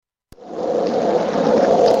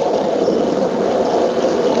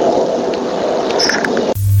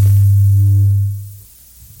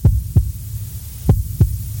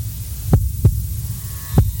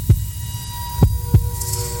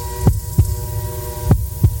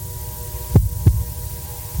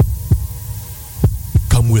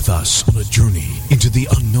with us on a journey into the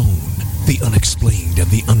unknown, the unexplained, and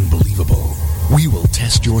the unbelievable. We will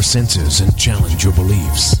test your senses and challenge your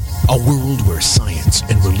beliefs. A world where science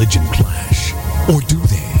and religion clash. Or do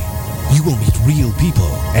they? You will meet real people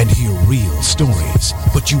and hear real stories,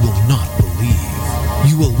 but you will not believe.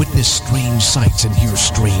 You will witness strange sights and hear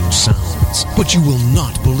strange sounds, but you will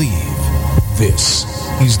not believe. This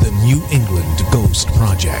is the New England Ghost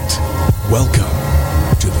Project. Welcome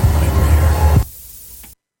to the nightmare.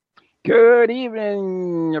 Good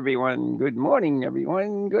evening, everyone. Good morning,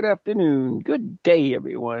 everyone. Good afternoon. Good day,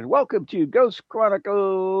 everyone. Welcome to Ghost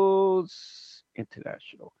Chronicles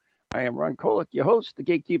International. I am Ron Kolick, your host, the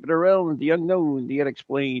gatekeeper of the realm, the unknown, the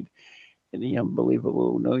unexplained, and the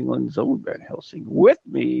unbelievable New England's own Van Helsing. With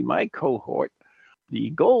me, my cohort, the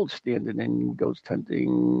gold standard in ghost hunting,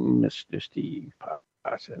 Mr. Steve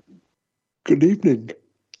Parson. Good evening.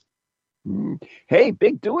 Hey,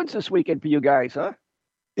 big doings this weekend for you guys, huh?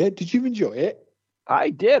 Yeah, did you enjoy it? I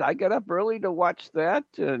did. I got up early to watch that,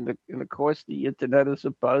 and of course, the internet is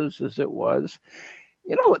abuzz as it was.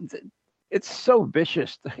 You know, it's so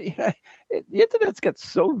vicious. The internet's got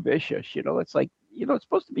so vicious. You know, it's like, you know, it's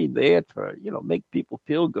supposed to be there for, you know, make people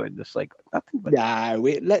feel good. It's like nothing but. No,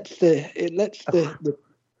 it lets the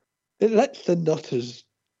nutters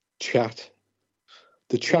chat,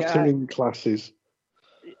 the chattering classes.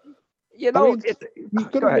 You know,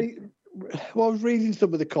 you've got to read. Well, I was reading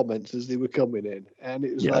some of the comments as they were coming in, and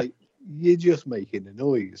it was like, you're just making a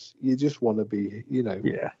noise. You just want to be, you know.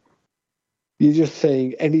 Yeah. You're just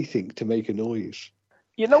saying anything to make a noise.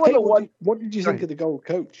 You know what? What did you think of the Gold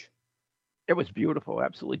Coach? It was beautiful,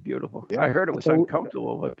 absolutely beautiful. Yeah, I heard it was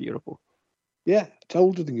uncomfortable, but beautiful. Yeah, it's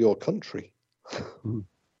older than your country.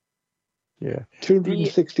 Yeah.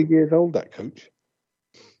 260 years old, that coach.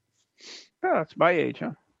 Oh, that's my age,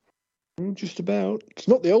 huh? Just about. It's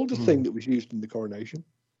not the oldest thing that was used in the coronation.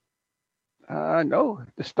 No.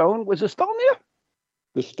 The stone there?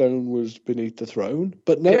 The stone was beneath the throne,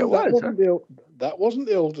 but no, that wasn't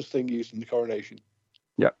the oldest thing used in the coronation.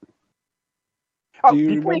 Yeah. Oh,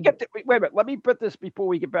 before you get to, wait a minute, let me put this before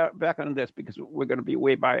we get back on this, because we're going to be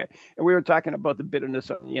way by it. And we were talking about the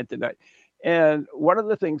bitterness on the internet. And one of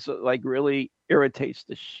the things that like really irritates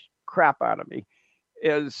the crap out of me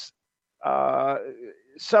is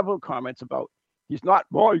several comments about he's not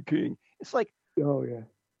my king. It's like, oh yeah,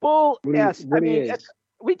 bull ass. I mean,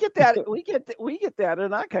 we get that. We get that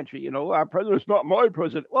in our country. You know, our president's not my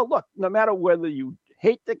president. Well, look, no matter whether you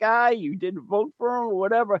hate the guy, you didn't vote for him, or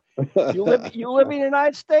whatever, you live in the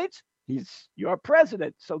United States. He's your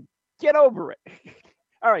president. So get over it.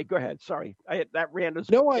 All right, go ahead. Sorry, that random.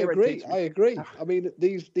 No, I agree. I agree. I mean,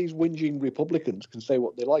 these whinging Republicans can say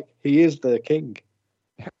what they like. He is their king.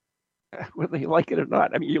 Whether you like it or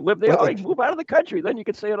not. I mean, you live there, move out of the country, then you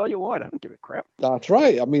can say it all you want. I don't give a crap. That's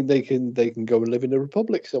right. I mean, they can go and live in a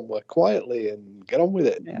republic somewhere quietly and get on with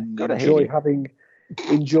it. Yeah, and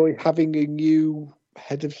enjoy having a new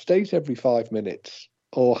head of state every 5 minutes,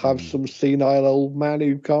 or have some senile old man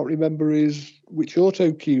who can't remember which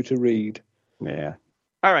auto cue to read. Yeah.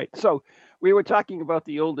 All right. So we were talking about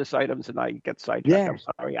the oldest items, and I got sidetracked. Yeah. I'm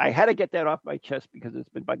sorry. I had to get that off my chest because it's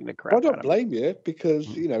been bugging the crap. I don't blame you, because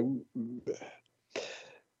you know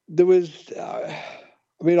there was. I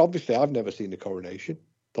mean, obviously, I've never seen the coronation.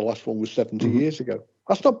 The last one was 70 years ago.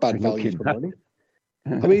 That's not bad value for money.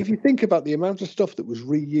 I mean, if you think about the amount of stuff that was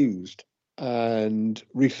reused and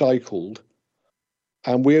recycled,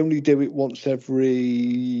 and we only do it once every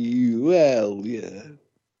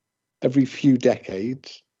few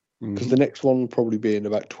decades. Because the next one will probably be in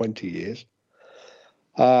about 20 years.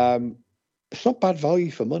 It's not bad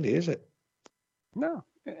value for money, is it? No.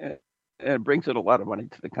 And it brings in a lot of money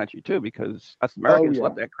to the country, too, because us Americans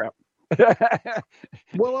love that crap.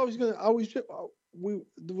 Well, there was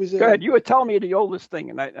Go ahead. You were telling me the oldest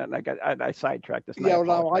thing, and I sidetracked this.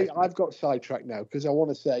 I've got sidetracked now, because I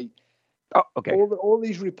want to say, okay. All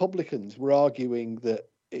these Republicans were arguing that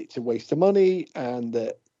it's a waste of money, and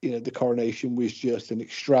that, you know, the coronation was just an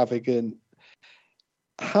extravagant.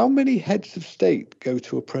 How many heads of state go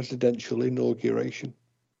to a presidential inauguration?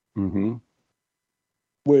 Whereas,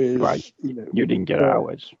 right. You didn't get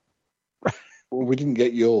ours. Well, we didn't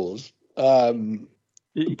get yours. You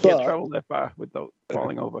can't travel that far without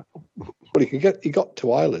falling over. But he got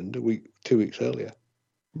to Ireland 2 weeks earlier.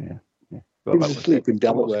 Yeah. Well, he was asleep in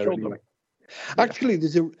Delaware anyway. Actually,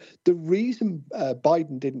 the reason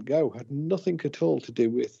Biden didn't go had nothing at all to do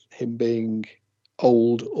with him being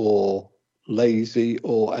old or lazy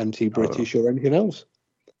or anti-British or anything else.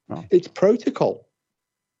 Oh. It's protocol.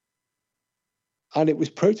 And it was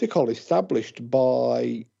protocol established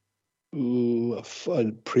by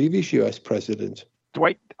a previous US president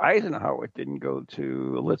Dwight Eisenhower didn't go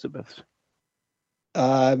to Elizabeth's.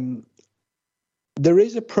 There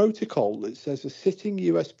is a protocol that says a sitting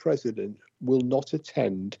US president will not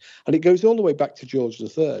attend, and it goes all the way back to George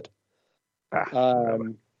III.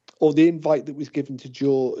 Or the invite that was given to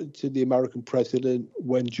the American president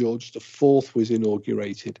when George IV was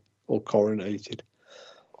inaugurated or coronated.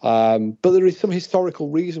 But there is some historical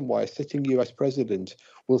reason why a sitting US president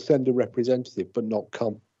will send a representative but not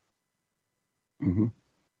come. Mm-hmm.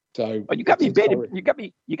 So you got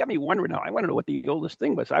me wondering now. I want to know what the oldest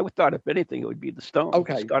thing was. I would thought, if anything, it would be the stone.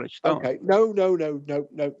 Okay. The Scottish stone. Okay. No.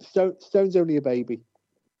 Stone's only a baby.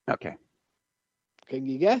 Okay. Can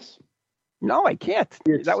you guess? No, I can't.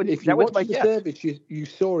 If you watched the service, you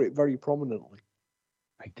saw it very prominently.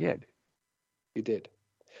 I did. You did.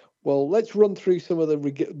 Well, let's run through some of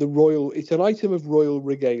the royal. It's an item of royal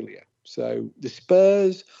regalia. So the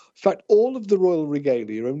spurs, in fact, all of the royal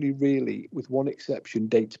regalia only really, with one exception,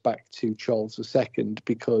 dates back to Charles II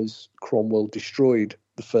because Cromwell destroyed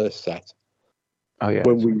the first set. Oh yeah.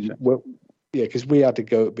 Because we had to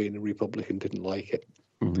go at being a republic and didn't like it.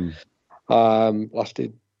 Mm-hmm.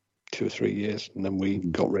 Lasted 2 or 3 years, and then we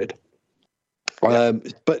got rid.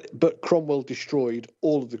 But Cromwell destroyed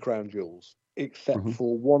all of the crown jewels except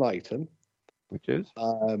for one item,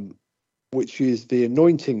 which is the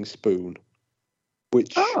anointing spoon.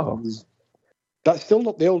 That's still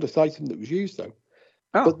not the oldest item that was used though.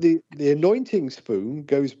 But the anointing spoon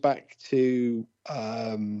goes back to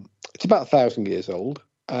it's about 1,000 years old,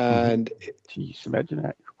 and jeez, imagine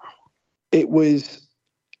that. It was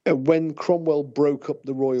when Cromwell broke up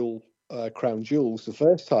the royal crown jewels the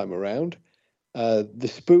first time around.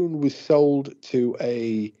 The spoon was sold to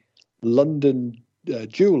a London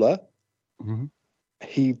jeweler. Mm-hmm.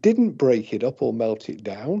 He didn't break it up or melt it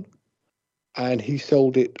down, and he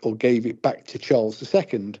sold it or gave it back to Charles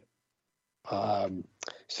II.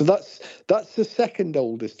 So that's the second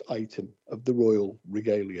oldest item of the royal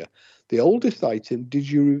regalia. The oldest item, did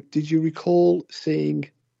you recall seeing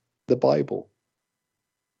the Bible?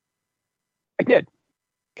 I did.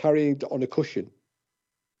 Carried on a cushion.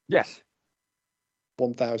 Yes.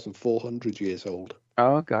 1,400 years old.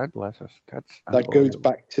 Oh, God bless us. That goes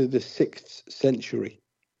back to the 6th century.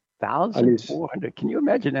 1,400. Can you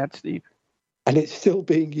imagine that, Steve? And it's still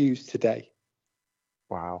being used today.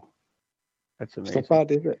 Wow. That's amazing. It's not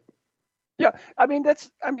bad, is it? Yeah. I mean,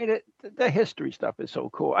 the history stuff is so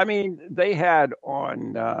cool. I mean, they had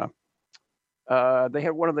one of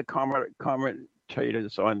the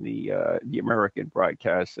commentators on the American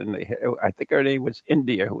broadcast, and I think her name was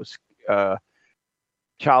India, who was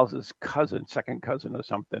Charles's cousin, second cousin or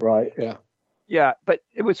something. Right, yeah. Yeah, but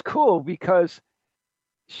it was cool because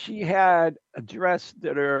she had a dress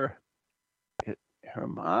that her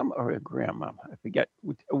mom or her grandmom, I forget,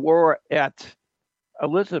 wore at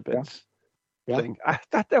Elizabeth's thing. I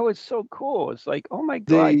thought that was so cool. It's like, oh my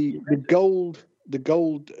God. The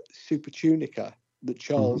gold super tunica that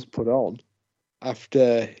Charles put on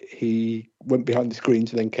after he went behind the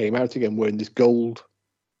screens and then came out again wearing this gold,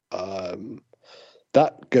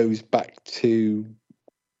 that goes back to,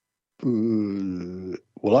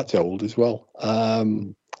 well, that's old as well.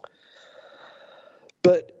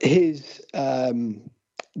 But his, there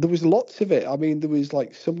was lots of it. I mean, there was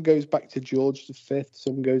like, some goes back to George V,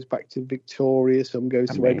 some goes back to Victoria, some goes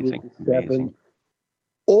to Edward VII.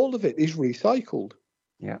 All of it is recycled.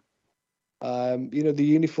 Yeah. The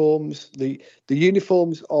uniforms, the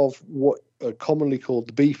uniforms of what are commonly called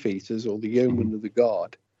the Beefeaters or the Yeomen of the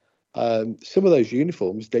Guard. Some of those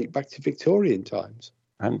uniforms date back to Victorian times.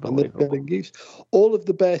 Unbelievable. And they're in use. All of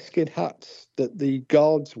the bearskin hats that the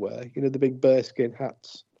guards wear, the big bearskin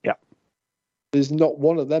hats. Yeah. There's not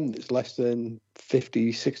one of them that's less than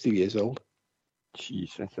 50, 60 years old.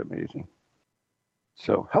 Jeez, that's amazing.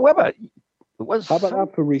 So, however, how about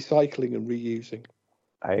that for recycling and reusing?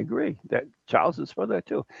 I agree. That Charles is for that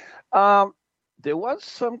too. There was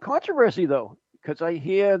some controversy though, because I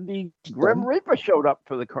hear the Grim Reaper showed up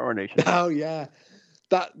for the coronation. Oh yeah,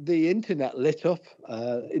 that the internet lit up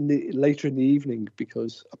later in the evening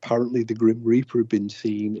because apparently the Grim Reaper had been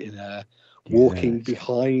seen in walking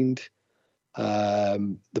behind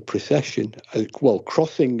the procession.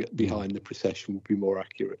 Crossing behind the procession would be more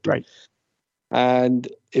accurate. Right. And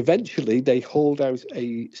eventually they hauled out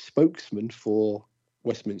a spokesman for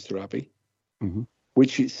Westminster Abbey,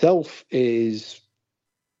 which itself is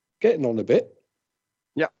getting on a bit.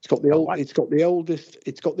 Yeah, it's got the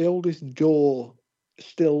oldest door,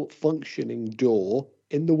 still functioning door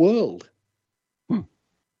in the world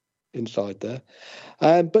inside there.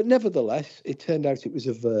 But nevertheless, it turned out it was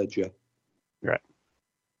a verger. Right.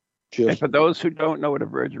 And for those who don't know what a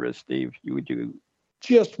verger is, Steve, would you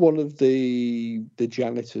Just one of the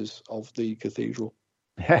janitors of the cathedral.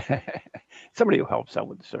 Somebody who helps out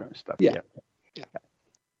with certain stuff. Yeah.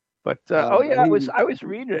 But I was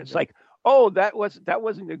reading it. It's like, that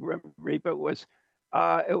wasn't the Grim Reaper. It was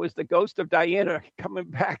the ghost of Diana coming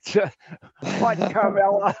back to haunt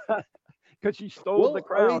Carmella because she stole the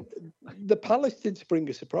crown. I mean, the palace did spring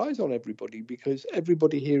a surprise on everybody because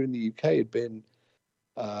everybody here in the UK had been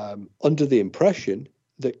under the impression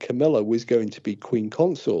that Camilla was going to be Queen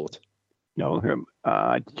Consort. No,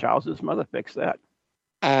 Charles's mother fixed that.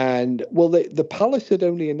 And the palace had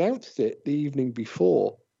only announced it the evening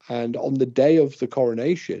before, and on the day of the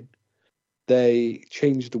coronation, they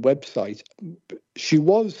changed the website. She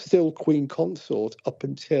was still Queen Consort up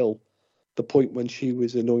until the point when she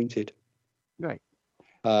was anointed. Right.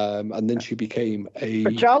 And then she became a.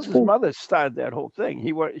 But Charles's mother started that whole thing.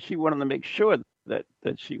 She wanted to make sure that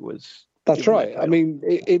she was. That's right. I mean,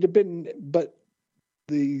 it had been, but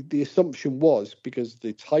the assumption was because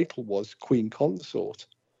the title was Queen Consort.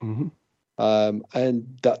 Mm-hmm.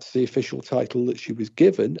 And that's the official title that she was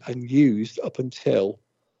given and used up until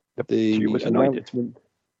the announcement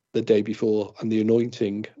the day before and the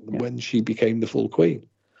anointing when she became the full queen.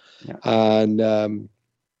 Yeah. And I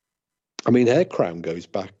mean, her crown goes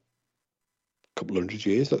back a couple of 100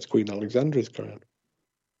 years. That's Queen Alexandra's crown.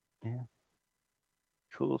 Yeah.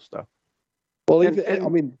 Cool stuff. Well, I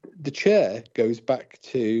mean, the chair goes back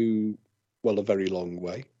to, a very long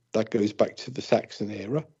way. That goes back to the Saxon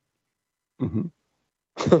era. Mm-hmm.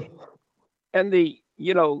 And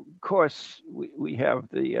of course, we have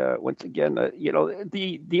the once again,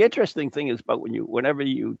 the interesting thing is about whenever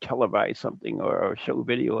you televise something or show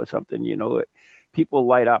video or something, people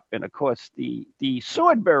light up, and of course the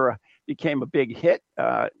sword bearer became a big hit.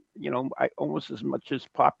 Almost as much as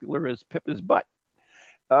popular as Pippa's butt.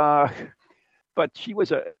 But she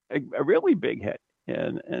was a really big hit.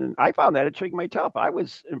 And I found that at Trig My Top. I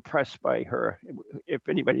was impressed by her. If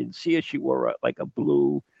anybody didn't see it, she wore a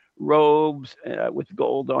blue robes with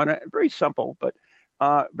gold on it. Very simple, but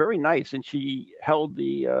very nice. And she held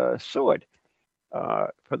the sword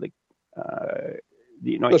for the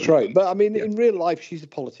anointing. That's right. But I mean, in real life, she's a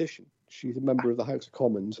politician. She's a member of the House of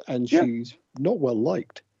Commons, and she's not well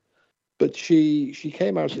liked. But she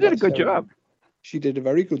came out. She did a good job. She did a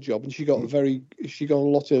very good job, and she got a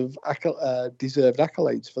lot of deserved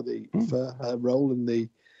accolades for her role in the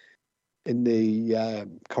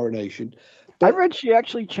coronation. But I read she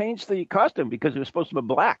actually changed the costume because it was supposed to be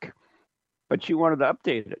black, but she wanted to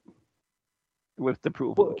update it with the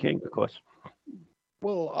approval of the king, of course.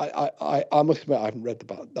 Well, I must admit I haven't read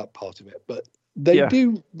about that part of it, but they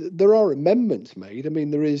do. There are amendments made. I mean,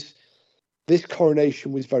 this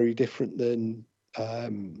coronation was very different than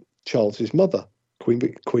Charles's mother,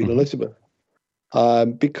 Queen Elizabeth,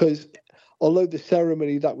 because although the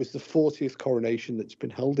ceremony, that was the 40th coronation that's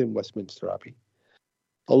been held in Westminster Abbey,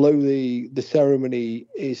 although the ceremony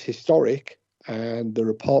is historic and there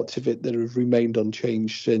are parts of it that have remained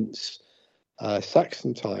unchanged since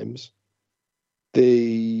Saxon times,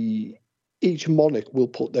 each monarch will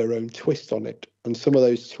put their own twist on it, and some of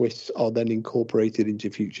those twists are then incorporated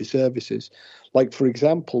into future services. Like, for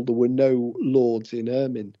example, there were no lords in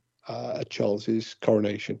ermine at Charles's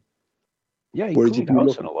coronation. Yeah, he cleaned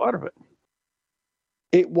house in a lot of it.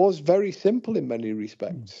 It was very simple in many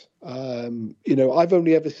respects. I've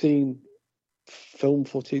only ever seen film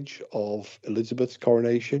footage of Elizabeth's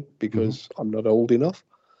coronation because I'm not old enough.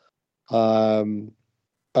 And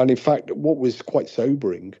in fact, what was quite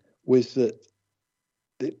sobering was that,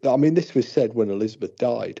 this was said when Elizabeth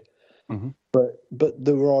died, but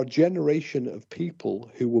there are a generation of people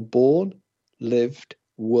who were born, lived,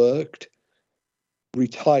 worked,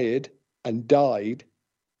 retired, and died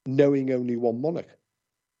knowing only one monarch.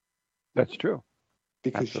 That's true.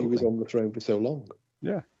 Because she was on the throne for so long.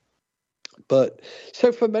 Yeah. But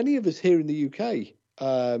so for many of us here in the UK,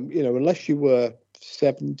 unless you were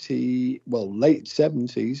late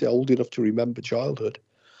 70s, old enough to remember childhood,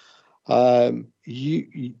 none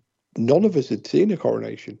of us had seen a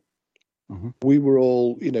coronation. We were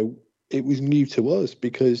all, it was new to us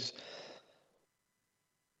because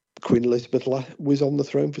Queen Elizabeth was on the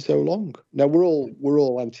throne for so long. Now we're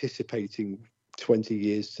all anticipating 20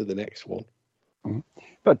 years to the next one.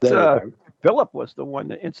 But Philip was the one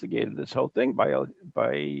that instigated this whole thing by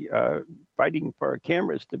fighting for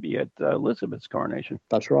cameras to be at Elizabeth's coronation.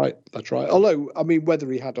 That's right. Although,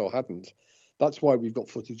 whether he had or hadn't, that's why we've got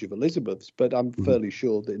footage of Elizabeth's. But I'm fairly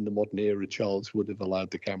sure that in the modern era, Charles would have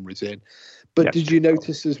allowed the cameras in. But did you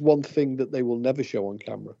notice there's one thing that they will never show on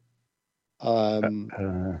camera?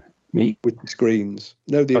 Me? With the screens.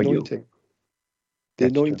 No, the anointing. The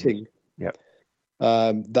anointing. Yeah.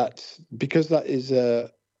 That's because that is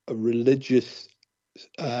a religious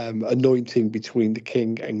anointing between the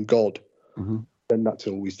king and God. Mm-hmm. Then that's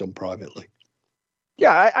always done privately.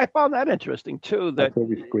 Yeah, I found that interesting too. That that's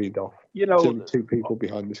always screened off. You know, there's only two people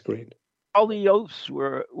behind the screen. All the oaths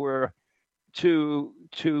were to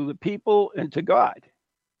the people and to God.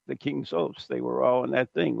 The king's oaths, they were all in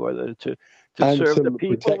that thing, whether to serve the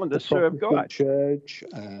people and to serve God. Church,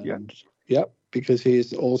 and because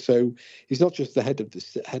he's not just the head of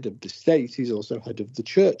the state, he's also head of the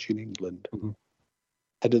church in England,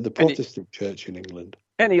 head of the Protestant church in England.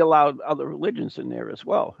 And he allowed other religions in there as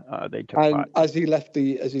well. They took part. As he left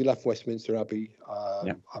Westminster Abbey,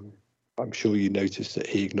 I'm sure you noticed that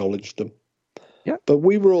he acknowledged them. Yeah, but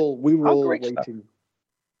we were all waiting. Stuff.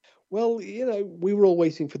 Well, we were all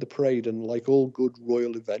waiting for the parade, and like all good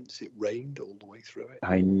royal events, it rained all the way through it.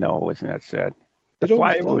 I know, isn't that sad? The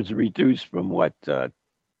flyover was reduced from what? The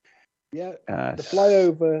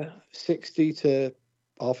flyover 60 to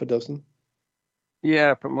half a dozen.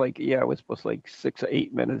 Yeah, from it was supposed to 6 or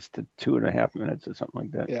 8 minutes to 2.5 minutes or something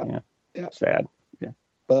like that. Yeah. Sad. Yeah.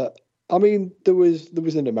 But I mean, there was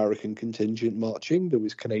an American contingent marching. There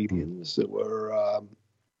was Canadians. There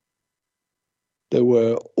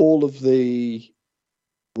were all of the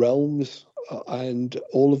realms and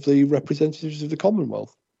all of the representatives of the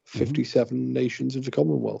Commonwealth. 57 nations of the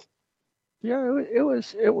Commonwealth. Yeah, it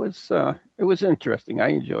was interesting. I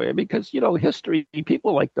enjoy it because history.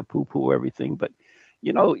 People like to poo-poo everything, but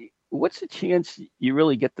what's the chance you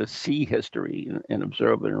really get to see history and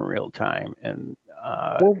observe it in real time? And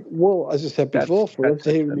well, as I said before, for us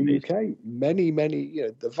here in the UK, many,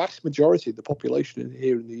 the vast majority of the population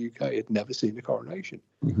here in the UK had never seen the coronation.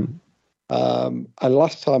 Mm-hmm. And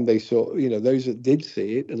last time they saw, those that did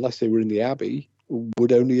see it, unless they were in the Abbey,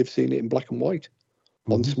 would only have seen it in black and white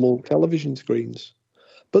on small television screens.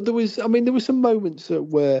 But there was some moments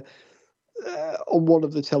where on one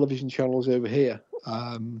of the television channels over here,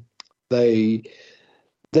 they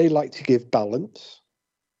like to give balance.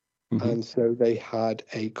 And so they had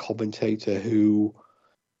a commentator who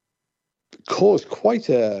caused quite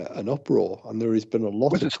an uproar, and there has been a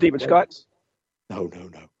lot. Was it Stephen Scott? No.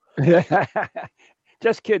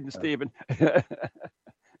 Just kidding, Stephen. The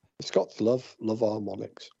Scots love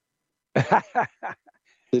harmonics.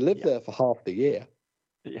 They live there for half the year.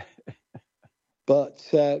 Yeah. But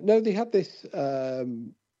no, they had this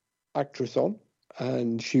actress on,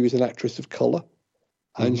 and she was an actress of colour.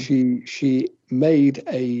 And she made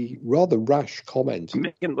a rather rash comment.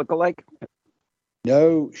 Making look alike?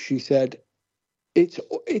 No, she said, it's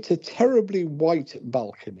a terribly white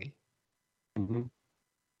balcony,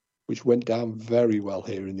 which went down very well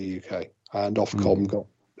here in the UK. And Ofcom got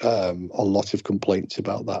a lot of complaints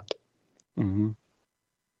about that.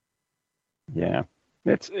 Yeah.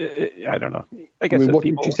 I don't know. I guess what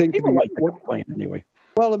did you think? People like to complain anyway.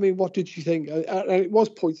 Well, I mean, what did you think? And it was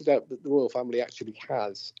pointed out that the royal family actually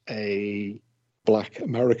has a black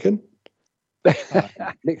American,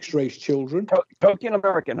 mixed race children. Token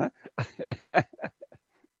American, huh?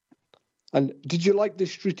 And did you like the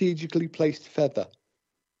strategically placed feather?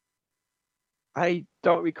 I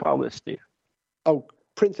don't recall this, Steve. Oh,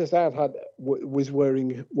 Princess Anne was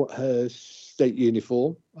wearing her state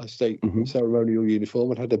uniform, a state ceremonial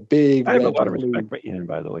uniform, and had a big. I have a lot of respect for Ian,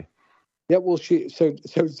 by the way. Yeah, well, so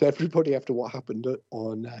does everybody after what happened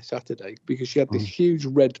on Saturday, because she had this huge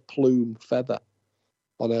red plume feather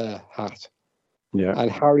on her hat. Yeah. And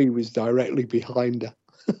Harry was directly behind her.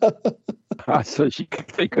 So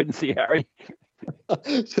they couldn't see Harry.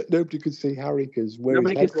 So nobody could see Harry because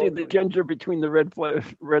nobody could see the ginger between the red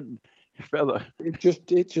feather. It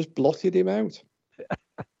just blotted him out.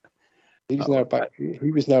 He's now back.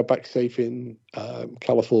 He was now back safe in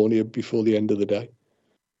California before the end of the day.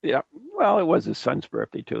 Yeah, well, it was his son's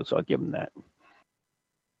birthday too, so I'll give him that.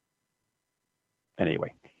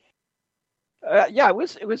 Anyway, it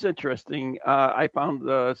was interesting. I found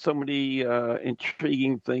so many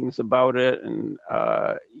intriguing things about it, and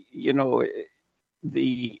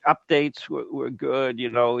the updates were good.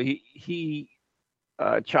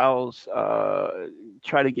 Charles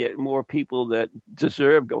tried to get more people that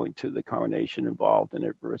deserve going to the coronation involved in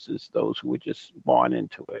it versus those who were just born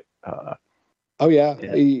into it. Oh yeah,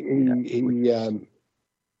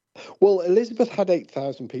 well, Elizabeth had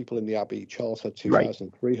 8,000 people in the Abbey. Charles had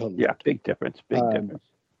 2,300. Right. Yeah, big difference. Difference.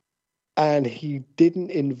 And he didn't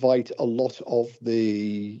invite a lot of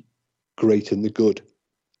the great and the good.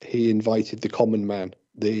 He invited the common man,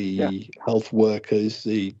 the health workers,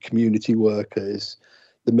 the community workers,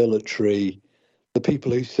 the military, the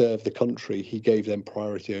people who serve the country. He gave them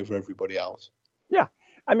priority over everybody else. Yeah.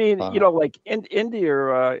 I mean, like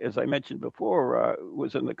India, as I mentioned before,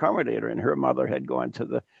 was in the Coronation, and her mother had gone to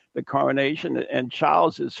the Coronation, and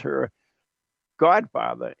Charles is her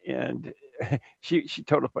godfather. And she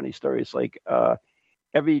told a funny story. It's like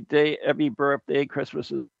every day, every birthday,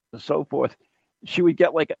 Christmas, and so forth, she would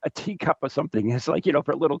get like a teacup or something. It's like,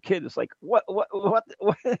 for a little kid, it's like, what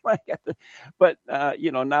am I get? But,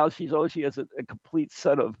 now she has a complete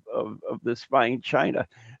set of this fine china.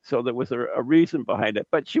 So there was a reason behind it,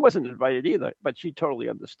 but she wasn't invited either, but she totally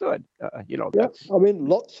understood, that's. I mean,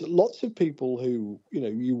 lots of people who,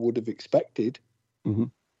 you would have expected, Mm-hmm.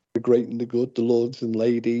 the great and the good, the lords and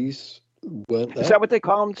ladies weren't there. Is that what they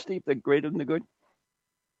call them, Steve? The great and the good?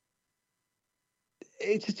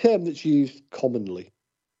 It's a term that's used commonly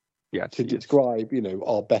to describe,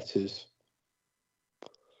 our betters.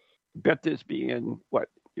 Betters being what?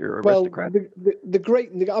 Your aristocrat? Well, the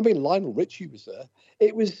great, Lionel Richie was there.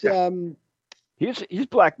 It was. Yeah. He's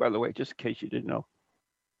black, by the way, just in case you didn't know.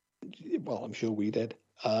 Well, I'm sure we did.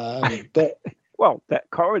 But well, that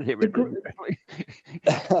Corin here.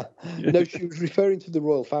 No, she was referring to the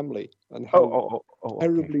royal family and how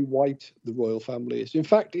terribly white the royal family is. In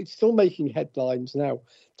fact, it's still making headlines now.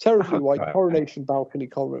 Terribly white Coronation balcony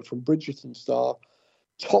comment from Bridgerton star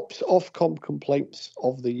tops Ofcom complaints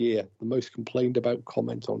of the year. The most complained about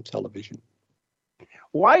comment on television.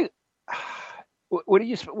 Why? What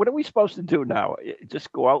are we supposed to do now?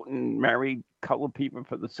 Just go out and marry colored people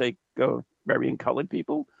for the sake of marrying colored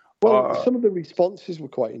people? Well, some of the responses were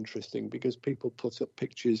quite interesting because people put up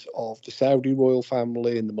pictures of the Saudi royal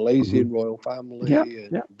family and the Malaysian royal family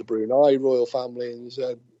and the Brunei royal family and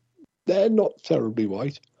said they're not terribly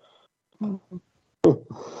white.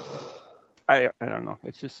 I don't know.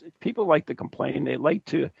 It's just people like to complain. They like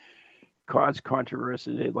to cause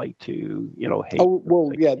controversy. They like to, hate. Oh,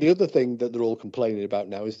 well, yeah. The other thing that they're all complaining about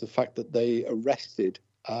now is the fact that they arrested.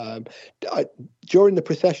 During the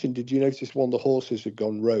procession, did you notice one of the horses had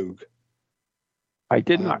gone rogue? I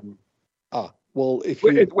did not. Well, if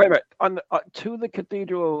wait a minute, to the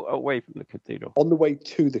cathedral, away from the cathedral. On the way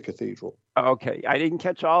to the cathedral. Okay, I didn't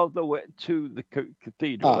catch all the way to the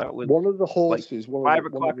cathedral. That was one of the horses. Like 5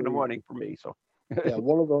 o'clock in the morning for me. So yeah,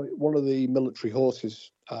 one of the military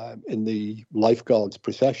horses in the lifeguards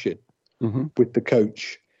procession with the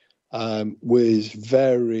coach. Was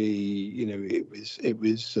very, it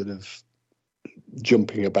was sort of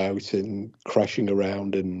jumping about and crashing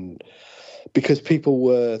around, and because people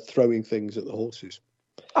were throwing things at the horses.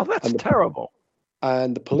 Oh, that's terrible.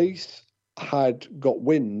 And the police had got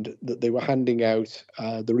wind that they were handing out,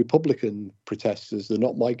 the Republican protesters, the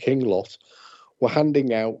Not My King lot, were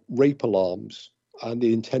handing out rape alarms, and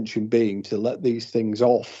the intention being to let these things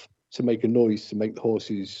off to make a noise to make the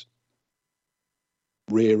horses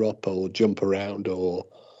rear up or jump around or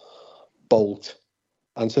bolt.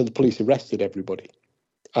 And so the police arrested everybody.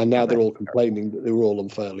 And now they're all complaining that they were all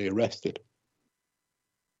unfairly arrested.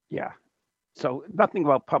 Yeah. So nothing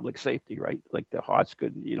about public safety, right? Like the horse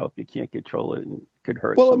could, if you can't control it, and could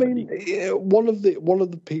hurt somebody. I mean, one of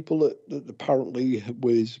the people that apparently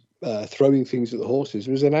was throwing things at the horses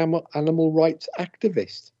was an animal rights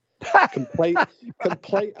activist. Complaint,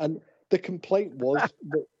 and the complaint was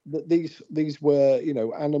that these were,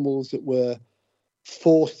 animals that were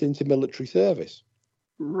forced into military service.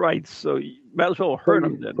 Right. So you might as well hurt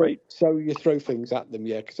them then, right? So you throw things at them,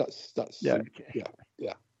 because that's yeah.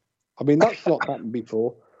 I mean, that's not happened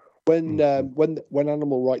before. When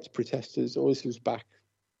animal rights protesters, this was back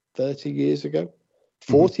 30 years ago,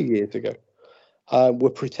 40 years ago, were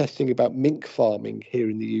protesting about mink farming here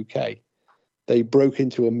in the UK. They broke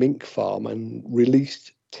into a mink farm and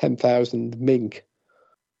released 10,000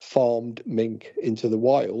 farmed mink into the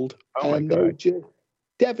wild, and they just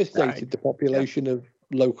devastated the population of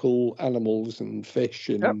local animals and fish.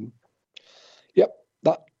 And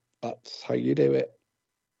that's how you do it.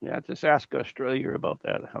 Yeah, just ask Australia about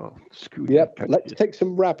that. How screwed. Let's take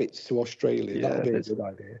some rabbits to Australia. That'll be a good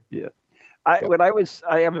idea. Yeah. I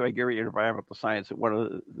have a degree in environmental science, and one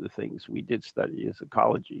of the things we did study is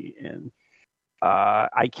ecology, and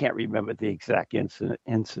I can't remember the exact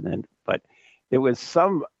incident, but there was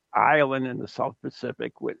some island in the South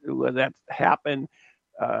Pacific where that happened.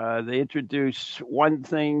 They introduced one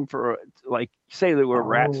thing for, like, say there were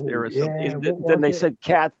rats there or something. Then they said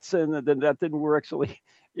cats, and then that didn't work. So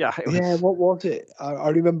what was it? I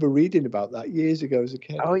remember reading about that years ago as a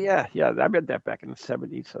kid. Oh yeah. I read that back in the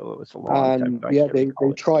 70s, so it was a long time ago. They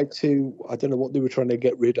tried to, I don't know what they were trying to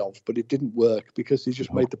get rid of, but it didn't work because they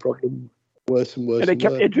just made the problem worse and worse. And they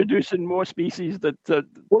kept introducing more species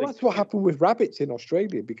that's what happened with rabbits in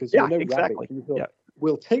Australia, because exactly. Rabbits,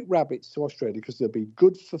 we'll take rabbits to Australia because they'll be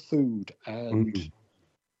good for food and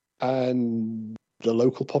and the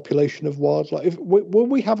local population of wildlife.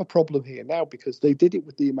 We have a problem here now because they did it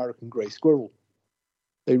with the American grey squirrel.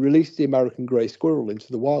 They released the American grey squirrel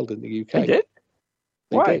into the wild in the UK. They did?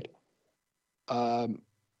 Why? Did.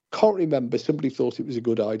 Can't remember. Somebody thought it was a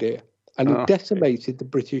good idea. And it decimated the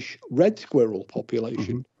British red squirrel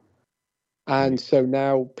population. Mm-hmm. And so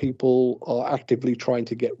now people are actively trying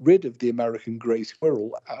to get rid of the American grey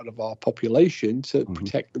squirrel out of our population to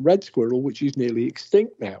protect the red squirrel, which is nearly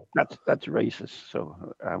extinct now. That's racist, so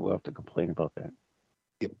I will have to complain about that.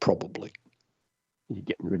 Yeah, probably. You're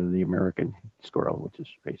getting rid of the American squirrel, which is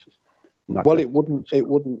racist. It wouldn't, it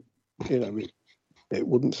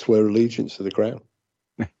wouldn't swear allegiance to the crown.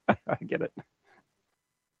 I get it.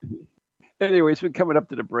 Anyways, we're coming up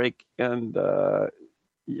to the break, and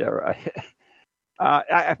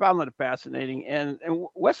I found it fascinating. And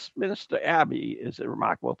Westminster Abbey is a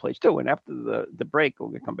remarkable place too. And after the break,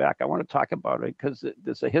 when we come back, I want to talk about it because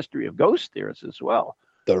there's a history of ghosts there as well.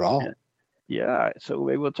 There are. So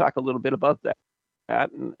maybe we'll talk a little bit about that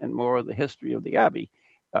and more of the history of the Abbey.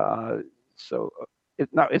 Now,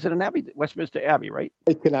 is it an Abbey? Westminster Abbey, right?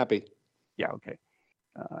 It's an Abbey. Yeah, okay.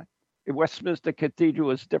 Westminster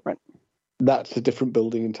Cathedral is different? That's a different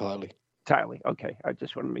building entirely. Okay. I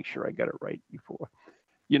just want to make sure I got it right before.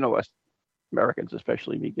 Us Americans,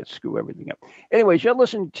 especially me, screw everything up. Anyways, you're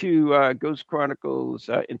listening to Ghost Chronicles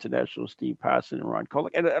International, Steve Parson and Ron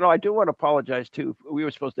Kolick. And I do want to apologize, too. We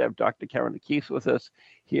were supposed to have Dr. Karen Keith with us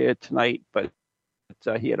here tonight, but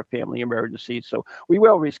he had a family emergency. So we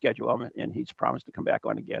will reschedule him, and he's promised to come back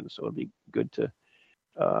on again. So it'll be good to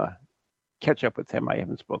catch up with him. I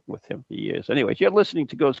haven't spoken with him for years. Anyways, you're listening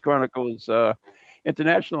to Ghost Chronicles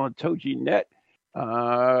International on TogiNet,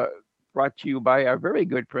 brought to you by our very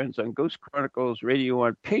good friends on Ghost Chronicles Radio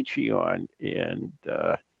on Patreon. And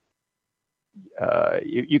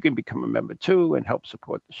you can become a member too and help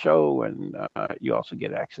support the show. And you also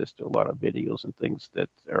get access to a lot of videos and things that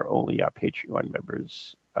are only our Patreon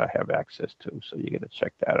members have access to. So you got to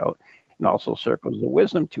check that out. And also Circles of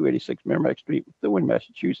Wisdom, 286 Merrimack Street, Methuen,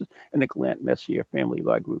 Massachusetts, and the Glant Messier Family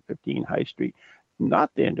Law Group, 15 High Street,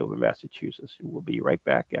 North Andover, Massachusetts. And we'll be right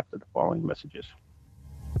back after the following messages.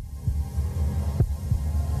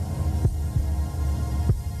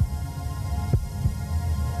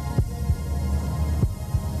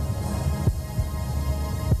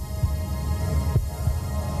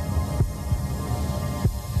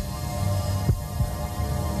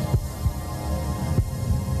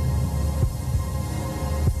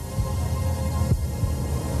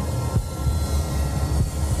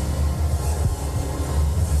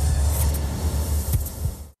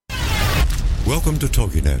 Welcome to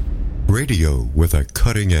TogiNet, radio with a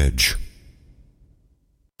cutting edge.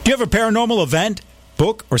 Do you have a paranormal event,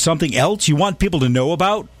 book, or something else you want people to know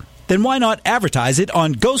about? Then why not advertise it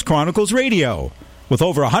on Ghost Chronicles Radio? With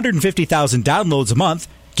over 150,000 downloads a month,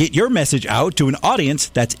 get your message out to an audience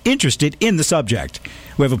that's interested in the subject.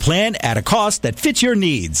 We have a plan at a cost that fits your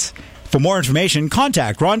needs. For more information,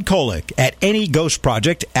 contact Ron Kolick at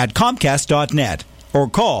anyghostproject@comcast.net or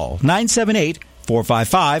call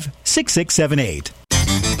 978-455-6678.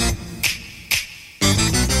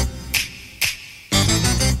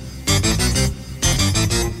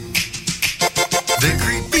 They're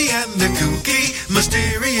creepy and they're kooky,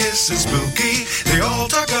 mysterious and spooky. They all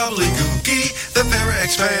talk gobbledygooky, the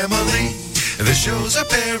Parax family. The shows are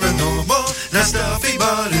paranormal, not stuffy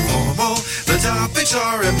but informal. The topics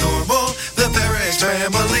are abnormal, the Parax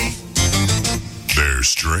family. They're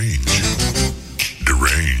strange,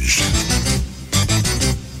 deranged,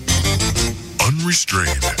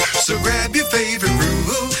 unrestrained. So grab your favorite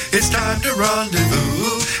brew, it's time to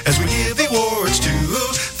rendezvous as we give awards to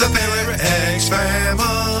the Parax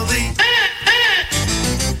family.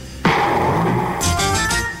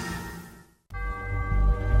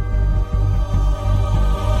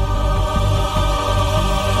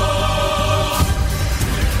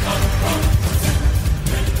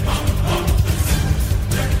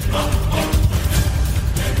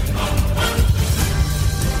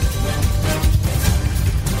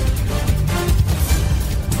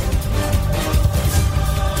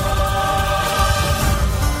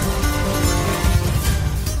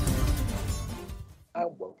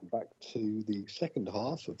 To the second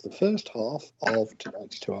half of the first half of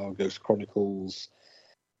tonight's 2-hour Ghost Chronicles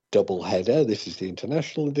double header. This is the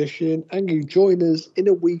international edition, and you join us in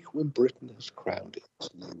a week when Britain has crowned its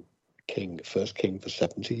new king, first king for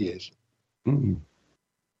 70 years. Mm-hmm.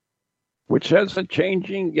 Which has a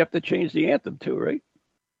changing, you have to change the anthem too, right?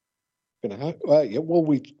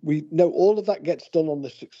 We know all of that gets done on the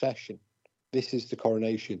succession. This is the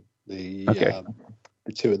coronation.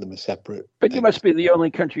 the two of them are separate. But you must be the only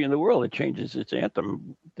country in the world that changes its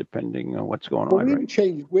anthem depending on what's going on, we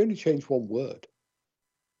right? We only changed one word.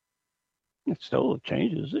 It still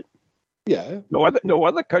changes it. Yeah. No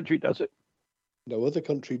other country does it. No other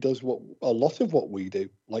country does a lot of what we do,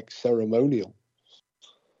 like ceremonial.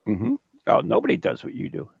 Mm-hmm. Oh, nobody does what you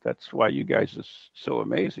do. That's why you guys are so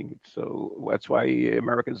amazing. So that's why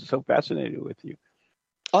Americans are so fascinated with you.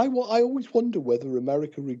 I always wonder whether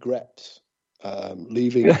America regrets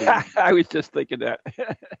leaving. I was just thinking that.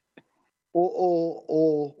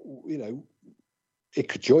 or it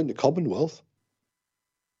could join the Commonwealth.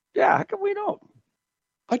 Yeah, how come we don't?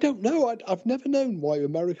 I don't know. I've never known why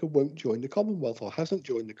America won't join the Commonwealth or hasn't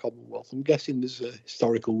joined the Commonwealth. I'm guessing there's a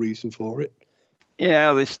historical reason for it.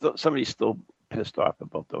 Yeah, somebody's still pissed off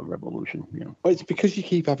about the revolution. Well, it's because you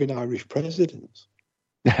keep having Irish presidents.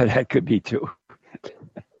 That could be too.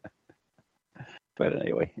 But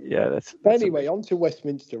anyway, yeah, that's anyway, on to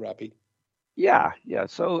Westminster Abbey. Yeah.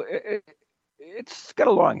 So it's got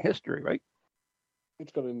a long history, right?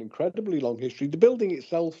 It's got an incredibly long history. The building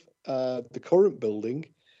itself, the current building,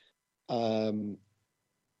 the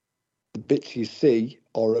bits you see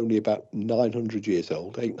are only about 900 years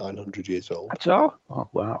old, 900 years old. That's all? Oh,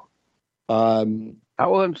 wow.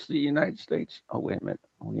 How old is the United States? Oh, wait a minute.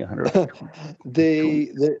 Only 100.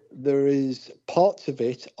 There is parts of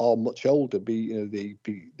it are much older,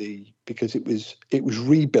 because it was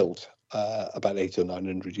rebuilt about 800 or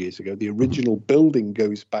 900 years ago. The original building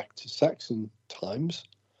goes back to Saxon times,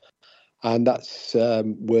 and that's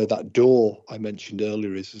where that door I mentioned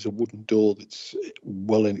earlier is. There's a wooden door that's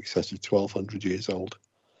well in excess of 1,200 years old.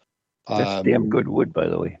 That's damn good wood, by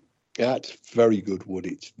the way. Yeah, it's very good wood.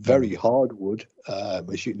 It's very hard wood,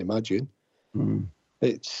 as you can imagine. Mm.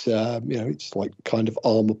 It's it's like kind of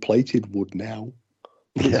armor-plated wood now.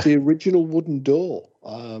 But it's the original wooden door,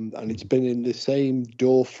 and it's been in the same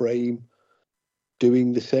door frame,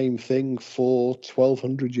 doing the same thing for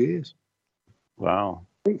 1,200 years. Wow!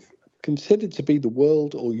 It's considered to be the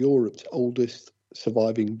world or Europe's oldest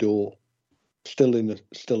surviving door, still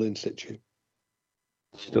in situ.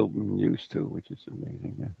 Still being used to, which is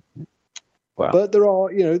amazing. Yeah. Wow! But there are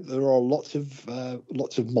lots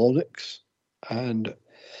of monarchs and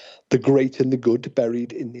the great and the good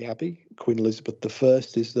buried in the abbey. Queen Elizabeth I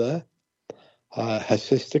is there. Her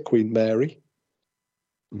sister, Queen Mary.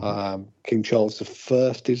 Mm-hmm. King Charles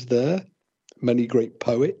I is there. Many great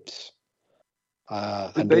poets.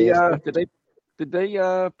 Did they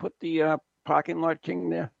put the parking lot king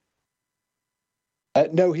there?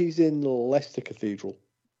 No, he's in Leicester Cathedral.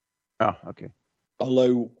 Oh, okay.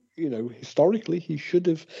 Although, historically he should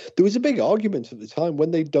have. There was a big argument at the time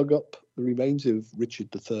when they dug up the remains of Richard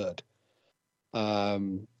III.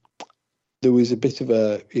 There was a bit of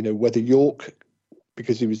a, whether York,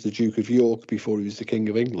 because he was the Duke of York before he was the King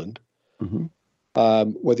of England, mm-hmm.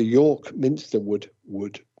 Whether York Minster would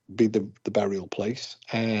be the burial place,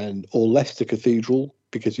 or Leicester Cathedral,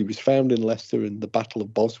 because he was found in Leicester and the Battle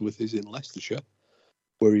of Bosworth is in Leicestershire,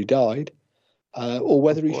 where he died, or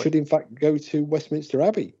whether he should in fact go to Westminster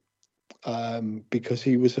Abbey, because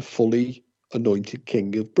he was a fully anointed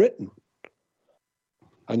King of Britain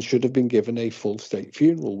and should have been given a full state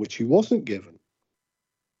funeral, which he wasn't given.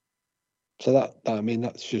 So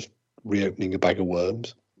that's just reopening a bag of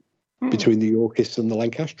worms between the Yorkists and the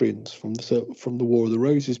Lancastrians from the War of the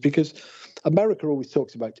Roses, because America always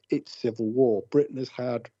talks about its civil war. Britain has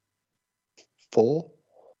had 4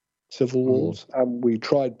 civil wars, and we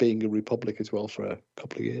tried being a republic as well for a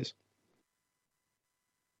couple of years.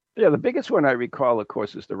 Yeah, the biggest one I recall, of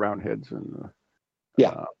course, is the Roundheads. And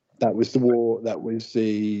that was the war. That was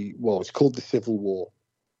it's called the Civil War.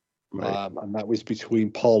 Right. And that was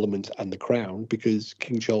between Parliament and the Crown, because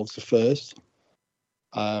King Charles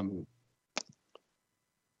I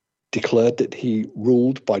declared that he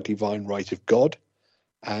ruled by divine right of God,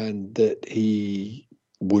 and that he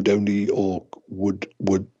would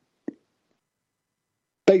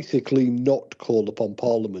basically not call upon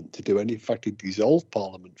Parliament to do any. In fact, he dissolved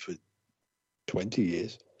Parliament for 20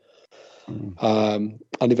 years. And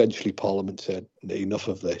eventually Parliament said, enough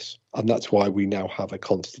of this. And that's why we now have a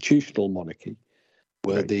constitutional monarchy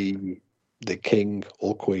where the king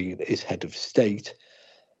or queen is head of state.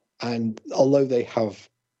 And although they have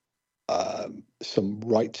some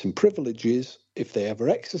rights and privileges, if they ever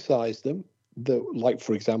exercise them, like,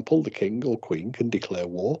 for example, the king or queen can declare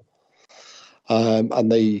war. And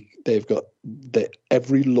they've got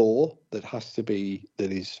every law that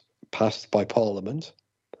is passed by Parliament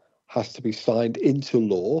has to be signed into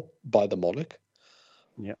law by the monarch.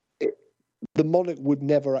 Yeah. The monarch would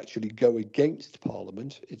never actually go against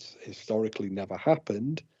Parliament. It's historically never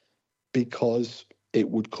happened, because it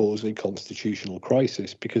would cause a constitutional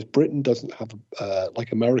crisis, because Britain doesn't have,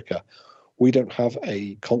 like America, we don't have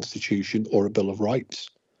a constitution or a Bill of Rights.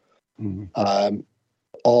 Mm-hmm.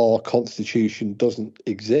 Our constitution doesn't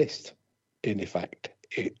exist, in effect.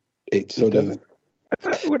 It sort of...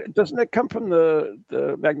 Doesn't it come from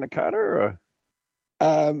the Magna Carta?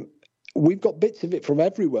 Or? We've got bits of it from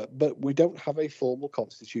everywhere, but we don't have a formal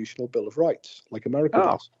constitutional Bill of Rights like America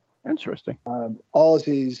does. Interesting. Ours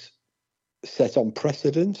is set on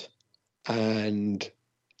precedent, and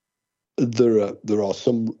there are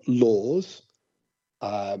some laws,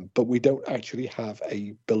 but we don't actually have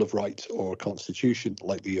a Bill of Rights or a constitution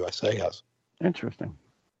like the USA has. Interesting.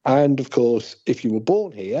 And of course, if you were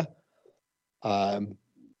born here,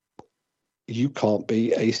 you can't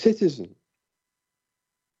be a citizen.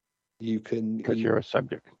 You can... Because you're a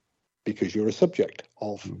subject. Because you're a subject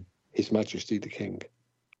of His Majesty the King.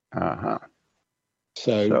 Uh-huh.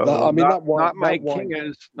 So not my king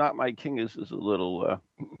is a little...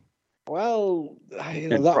 Well,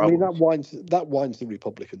 that winds the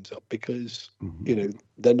Republicans up, because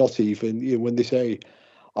they're not even, when they say,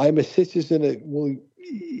 "I'm a citizen." It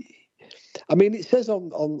says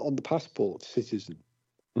on the passport "citizen,"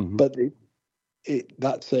 but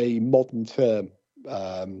that's a modern term.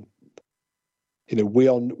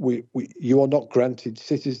 You are not granted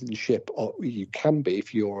citizenship, or you can be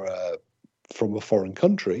if you're from a foreign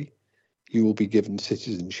country. You will be given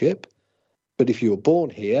citizenship, but if you were born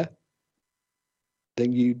here,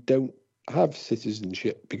 then you don't have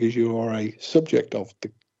citizenship, because you are a subject of the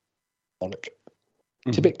monarch.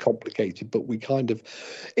 It's a bit complicated, but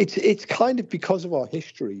it's kind of because of our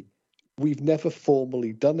history, we've never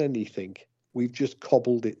formally done anything. We've just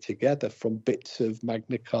cobbled it together from bits of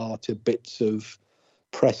Magna Carta, bits of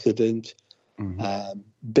precedent,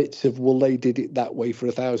 bits of, well, they did it that way for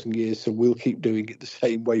 1,000 years, so we'll keep doing it the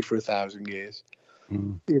same way for 1,000 years.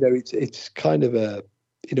 It's kind of a...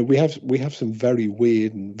 we have some very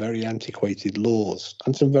weird and very antiquated laws,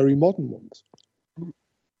 and some very modern ones.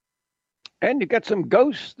 And you got some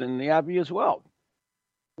ghosts in the Abbey as well.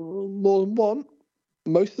 More than one.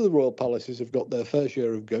 Most of the royal palaces have got their fair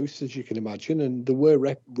share of ghosts, as you can imagine, and there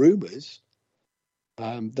were rumours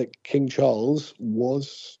that King Charles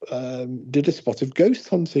did a spot of ghost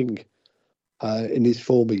hunting in his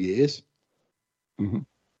former years,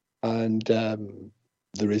 and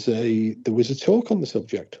there was a talk on the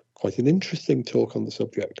subject, quite an interesting talk on the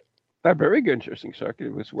subject. A very interesting subject. It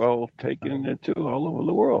was well taken into all over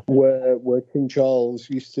the world. Where King Charles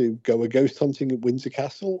used to go a ghost hunting at Windsor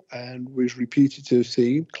Castle, and was claimed to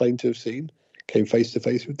have seen, came face to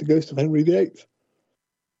face with the ghost of Henry VIII.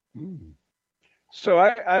 So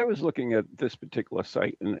I was looking at this particular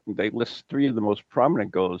site, and they list 3 of the most prominent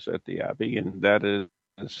ghosts at the Abbey, and that is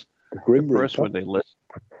the first one they list.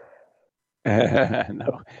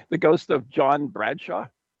 No, the ghost of John Bradshaw.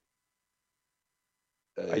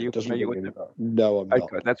 Are you familiar with him? No, I'm not.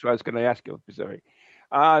 That's what I was going to ask you. Sorry.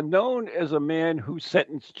 Known as a man who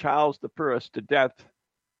sentenced Charles I to death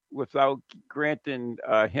without granting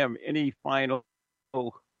him any final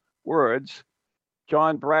words,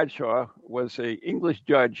 John Bradshaw was an English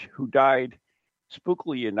judge who died,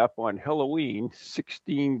 spookily enough, on Halloween,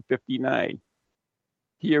 1659.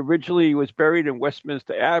 He originally was buried in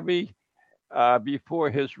Westminster Abbey, before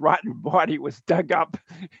his rotten body was dug up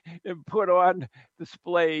and put on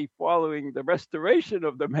display following the restoration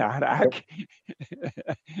of the monarch.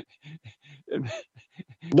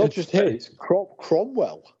 Not just his,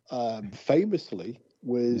 Cromwell famously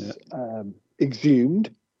was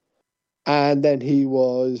exhumed, and then he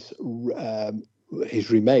was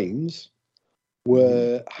his remains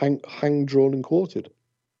were hanged, drawn, and quartered.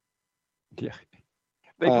 Yeah,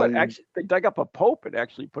 they dug up a pope and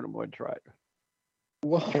actually put him on trial.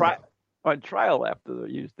 On trial after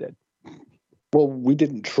he was dead. Well, we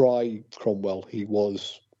didn't try Cromwell. He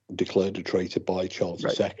was declared a traitor by Charles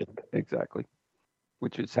II. Exactly.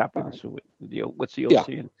 Which has happened. So what's the old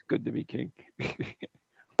saying? It's good to be king.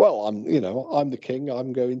 Well, I'm the king.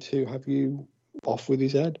 I'm going to have you off with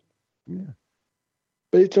his head. Yeah.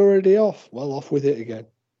 But it's already off. Well, off with it again.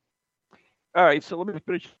 All right. So let me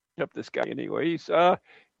finish up this guy anyways. And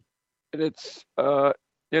it's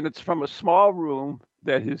from a small room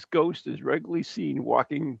that his ghost is regularly seen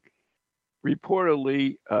walking,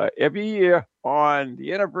 reportedly every year on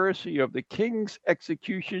the anniversary of the king's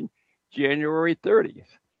execution, January 30th.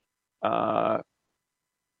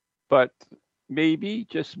 But maybe,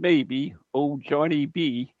 just maybe, old Johnny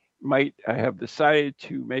B might have decided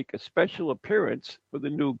to make a special appearance for the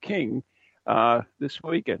new king this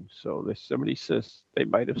weekend. So somebody says they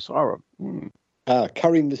might have saw him.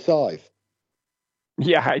 Carrying the scythe.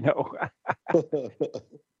 Yeah, I know.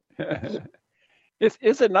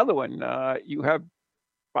 It's another one. You have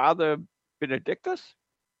Father Benedictus.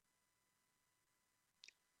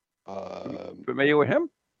 Familiar with him?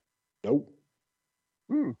 Nope.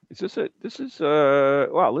 Is this a? This is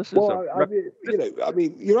Well, this is well, I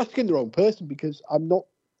mean, you're asking the wrong person because I'm not,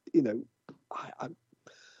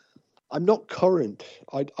 I'm not current.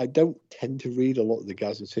 I don't tend to read a lot of the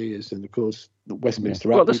gazetteers, and of course, the Westminster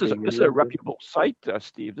Abbey. Well, this is a reputable site,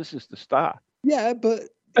 Steve. This is the Star. Yeah, but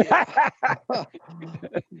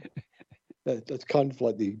that's kind of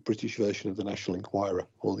like the British version of the National Enquirer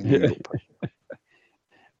or the New York Post.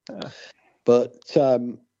 But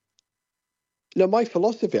no, my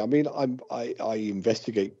philosophy. I mean, I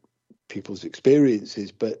investigate people's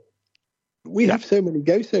experiences, but we have so many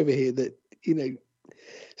ghosts over here that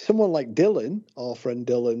someone like Dylan, our friend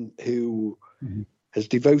Dylan, who has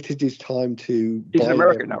devoted his time to. He's an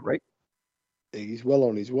American now, right? He's well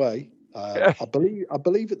on his way. I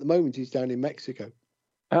believe at the moment he's down in Mexico.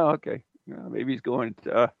 Oh, okay. Maybe he's going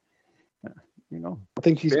to. I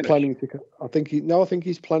think he's planning to. I think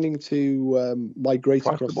he's planning to migrate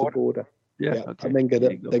across the border. Yeah, okay. And then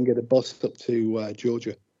get a bus up to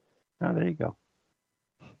Georgia. Oh, there you go.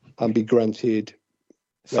 And be granted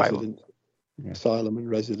asylum and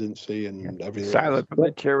residency and everything. Asylum from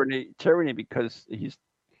the tyranny because he's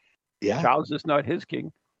Charles is not his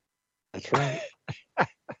king. That's right.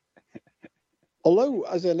 Although,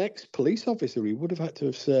 as an ex-police officer, he would have had to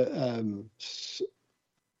have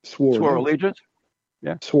swore allegiance.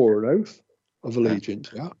 Yeah, swore an oath of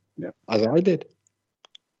allegiance. Yeah, as I did.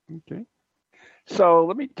 Okay. So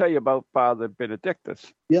let me tell you about Father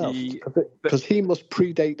Benedictus. Yeah, because he must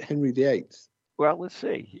predate Henry VIII. Well, let's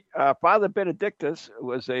see. Father Benedictus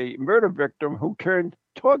was a murder victim who turned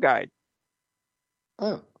tour guide.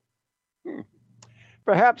 Oh.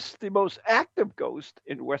 Perhaps the most active ghost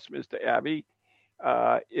in Westminster Abbey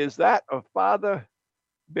is that of Father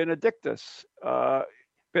Benedictus.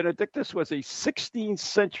 Benedictus was a 16th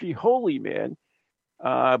century holy man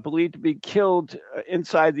believed to be killed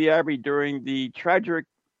inside the Abbey during the tragic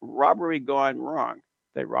robbery gone wrong.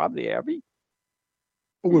 They robbed the Abbey?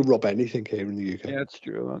 We'll rob anything here in the UK. Yeah, that's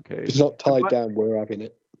true. Okay. If it's not tied down, we're having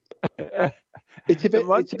it. It's a bit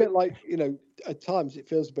like, at times it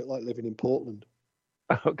feels a bit like living in Portland.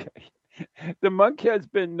 Okay. The monk has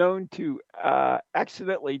been known to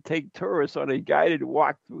accidentally take tourists on a guided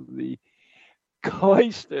walk through the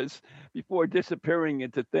cloisters before disappearing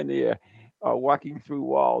into thin air, walking through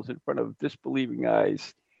walls in front of disbelieving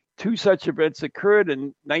eyes. Two such events occurred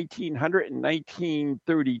in 1900 and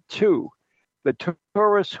 1932. The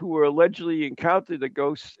tourists who were allegedly encountered the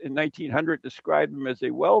ghosts in 1900 described him as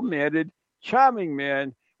a well-mannered, charming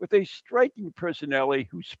man with a striking personality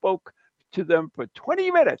who spoke to them for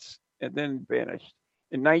 20 minutes and then vanished.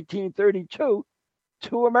 In 1932,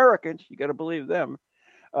 two Americans, you got to believe them,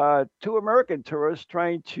 two American tourists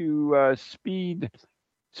trying to speed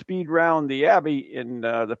round the Abbey in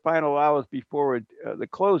the final hours before the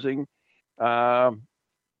closing,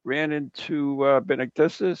 ran into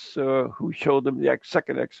Benedictus, who showed them the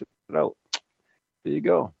second exit out. There you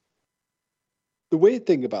go. The weird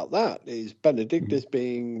thing about that is Benedictus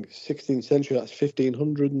being 16th century, that's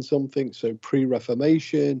 1500 and something, so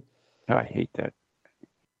pre-Reformation. I hate that.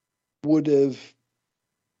 He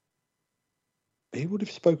would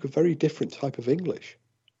have spoke a very different type of English.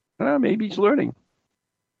 Maybe he's learning.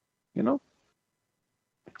 So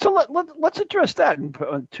let's address that in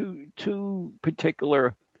two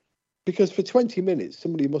particular. Because for 20 minutes,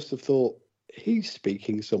 somebody must have thought he's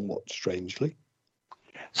speaking somewhat strangely.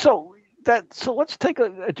 So let's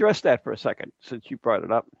address that for a second, since you brought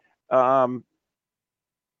it up.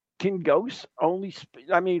 Can ghosts only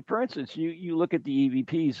for instance, you look at the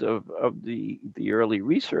EVPs of the early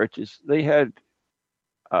researches, they had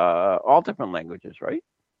all different languages, right?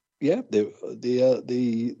 Yeah, the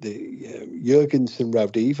Jurgensen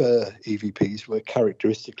Raudiva EVPs were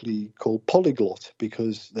characteristically called polyglot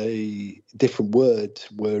because different words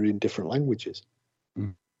were in different languages.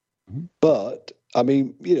 Mm-hmm. But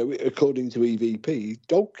according to EVP,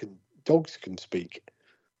 dogs can speak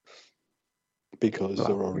because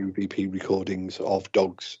there are EVP recordings of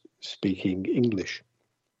dogs speaking English,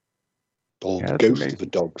 or the ghost of a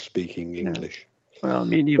dog speaking English. Well,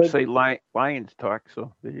 you say lions talk,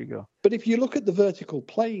 so there you go. But if you look at the vertical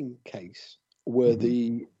plane case, where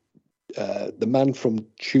the man from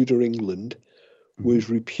Tudor England was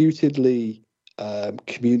reputedly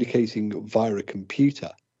communicating via a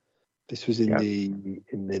computer, this was in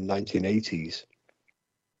the 1980s.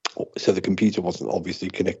 So the computer wasn't obviously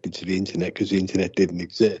connected to the internet because the internet didn't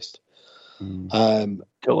exist.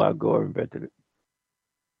 Till Al Gore invented it.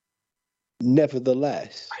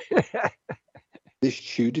 Nevertheless, this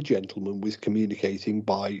Tudor gentleman was communicating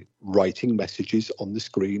by writing messages on the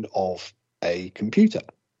screen of a computer.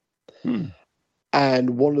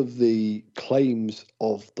 And one of the claims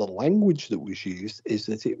of the language that was used is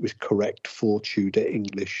that it was correct for Tudor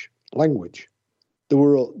English language. There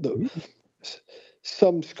were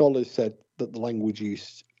some scholars said that the language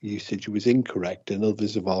usage was incorrect, and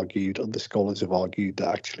other scholars have argued that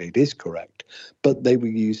actually it is correct, but they were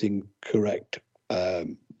using correct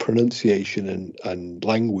pronunciation and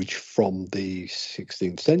language from the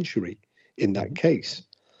 16th century in that case.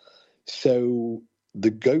 So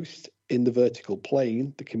the ghost in the vertical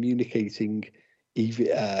plane, the communicating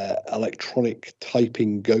electronic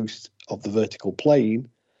typing ghost of the vertical plane,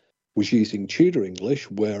 was using Tudor English,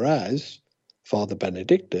 whereas Father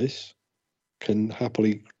Benedictus can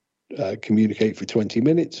happily communicate for 20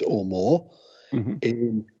 minutes or more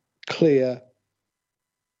in clear,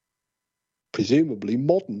 presumably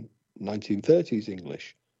modern 1930s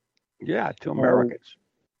English. Yeah, to Americans.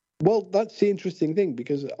 Well, that's the interesting thing,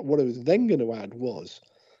 because what I was then going to add was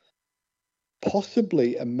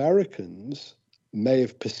possibly Americans may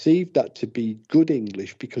have perceived that to be good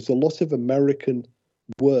English, because a lot of American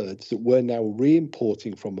words that we're now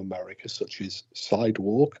re-importing from America, such as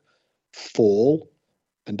sidewalk, fall,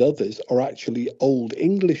 and others, are actually old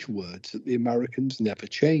English words that the Americans never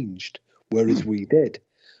changed, whereas we did.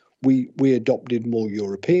 We adopted more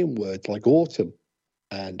European words like autumn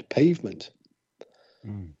and pavement.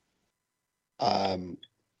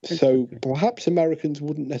 So perhaps Americans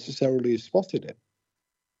wouldn't necessarily have spotted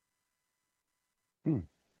it.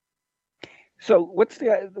 So what's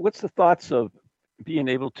the thoughts of being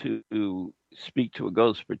able to speak to a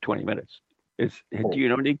ghost for 20 minutes? Do you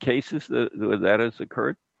know any cases that has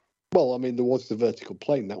occurred? Well, I mean, there was the vertical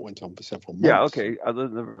plane that went on for several months. Yeah, okay. Other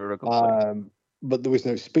than the vertical plane, but there was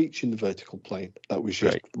no speech in the vertical plane. That was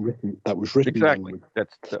just written. That was written. Exactly. That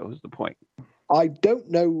was the point. I don't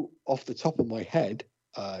know off the top of my head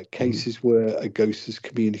cases where a ghost has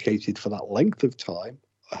communicated for that length of time,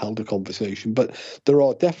 held a conversation, but there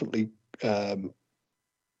are definitely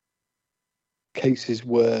cases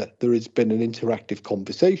where there has been an interactive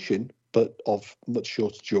conversation, but of much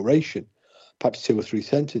shorter duration, perhaps 2 or 3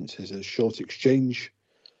 sentences, a short exchange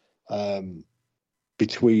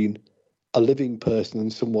between a living person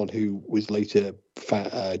and someone who was later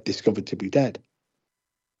discovered to be dead.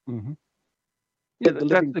 Yeah, that's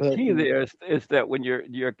the key there is that when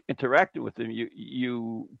you're interacting with them,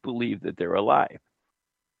 you believe that they're alive.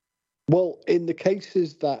 Well, in the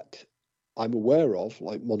cases that I'm aware of,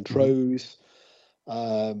 like Montrose,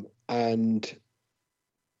 and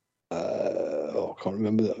I can't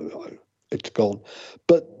remember that, it's gone.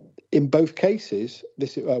 But in both cases,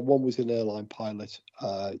 this one was an airline pilot.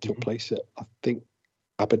 It took place at, I think,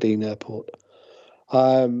 Aberdeen Airport.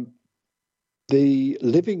 The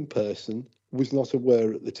living person was not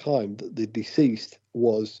aware at the time that the deceased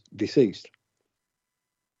was deceased.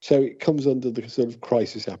 So it comes under the sort of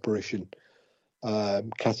crisis apparition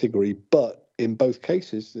category. But in both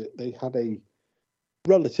cases, they had a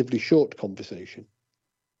relatively short conversation.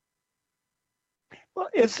 Well,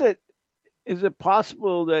 is it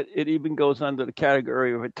possible that it even goes under the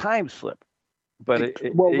category of a time slip? But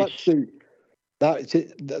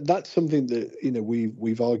that's something that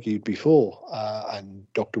we've argued before,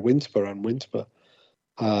 and Dr. Winsper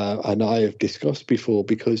and I have discussed before,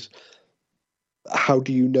 because how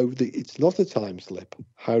do you know that it's not a time slip?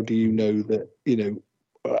 How do you know that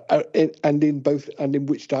and in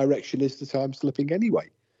which direction is the time slipping anyway?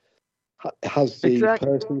 Has the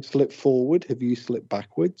person slipped forward? Have you slipped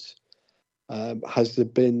backwards? Has there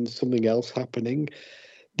been something else happening?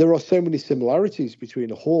 There are so many similarities between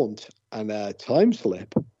a haunt and a time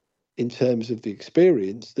slip in terms of the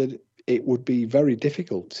experience that it would be very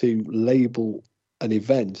difficult to label an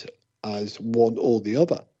event as one or the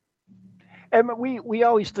other. And we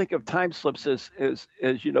always think of time slips as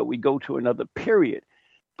we go to another period.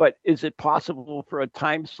 But is it possible for a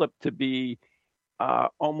time slip to be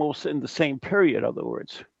almost in the same period, in other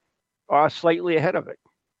words, or slightly ahead of it?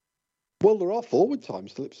 Well, there are forward time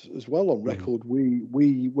slips as well on record. We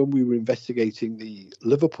when we were investigating the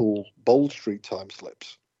Liverpool Bold Street time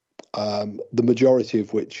slips, the majority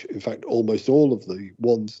of which, in fact, almost all of the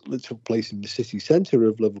ones that took place in the city centre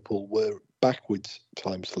of Liverpool were backwards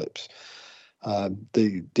time slips.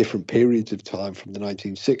 The different periods of time from the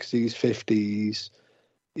 1960s, 50s,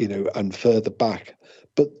 and further back.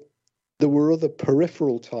 But there were other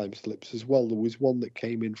peripheral time slips as well. There was one that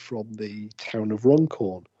came in from the town of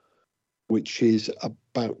Runcorn, which is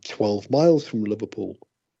about 12 miles from Liverpool.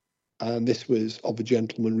 And this was of a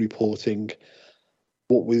gentleman reporting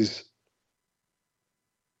what was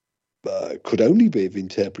could only be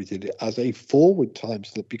interpreted as a forward time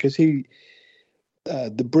slip, because the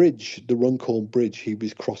Runcorn Bridge he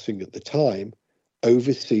was crossing at the time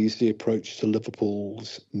oversees the approach to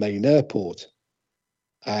Liverpool's main airport.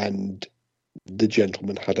 And the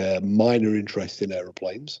gentleman had a minor interest in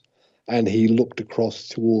aeroplanes, and he looked across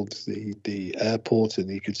towards the airport, and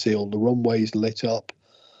he could see all the runways lit up.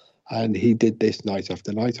 And he did this night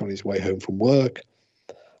after night on his way home from work.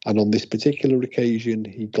 And on this particular occasion,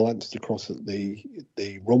 he glanced across at the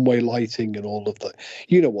runway lighting and all of that.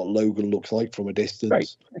 You know what Logan looks like from a distance.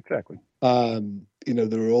 Right, exactly. There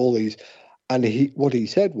are all these. And what he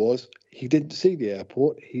said was he didn't see the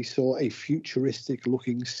airport. He saw a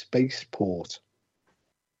futuristic-looking spaceport.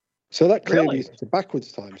 So that clearly is a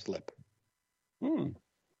backwards time slip.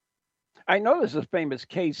 I know there's a famous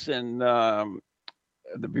case in the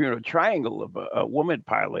Bermuda Triangle of a woman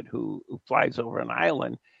pilot who flies over an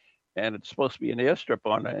island, and it's supposed to be an airstrip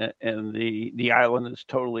on it, and the island is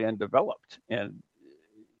totally undeveloped. And,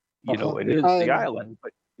 it is the island,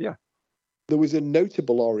 but yeah. There was a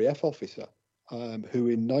notable RAF officer who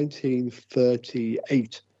in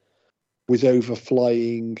 1938 was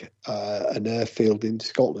overflying an airfield in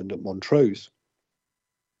Scotland at Montrose,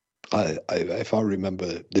 if I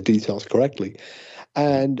remember the details correctly.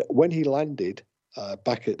 And when he landed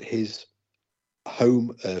back at his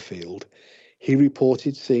home airfield, he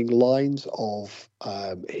reported seeing lines of,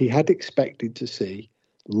 he had expected to see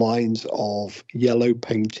lines of yellow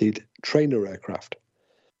painted trainer aircraft,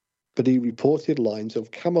 but he reported lines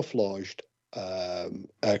of camouflaged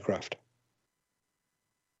aircraft.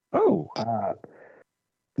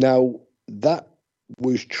 Now, that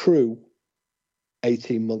was true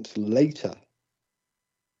 18 months later.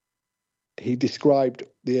 He described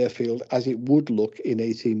the airfield as it would look in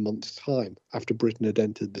 18 months' time after Britain had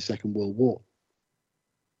entered the Second World War.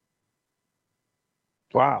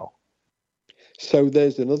 Wow. So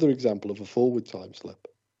there's another example of a forward time slip.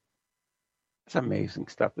 That's amazing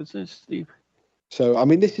stuff, isn't it, Steve? So, I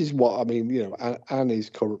mean, this is what, I mean, Anne is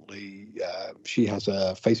currently, she has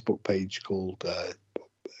a Facebook page called,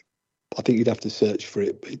 I think you'd have to search for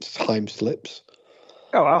it. It's Time Slips.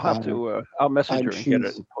 Oh, I'll have to, I'll message her and get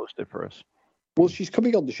it and post it for us. Well, she's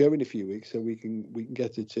coming on the show in a few weeks, so we can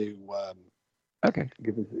get her to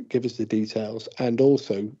give us the details, and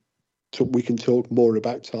also we can talk more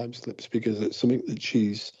about time slips, because it's something that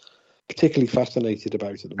she's particularly fascinated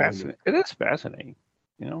about at the moment. It is fascinating,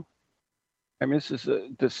 I mean, this is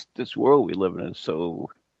this world we live in is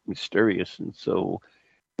so mysterious and so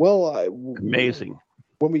amazing.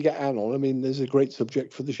 When we get Anne on, I mean, there's a great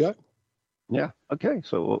subject for the show. Yeah. Okay.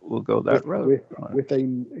 So we'll go that road with a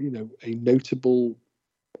notable,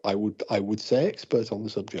 I would say, expert on the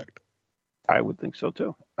subject. I would think so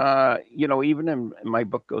too. Even in my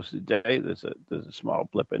book Goes Today, there's a small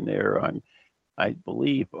blip in there on, I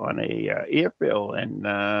believe, on a airfield in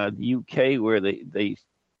the UK where they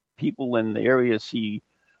people in the area see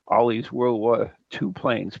all these World War II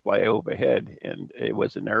planes fly overhead, and it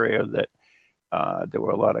was an area that there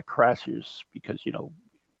were a lot of crashes because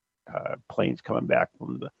planes coming back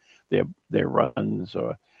from their runs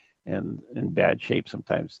or and in bad shape.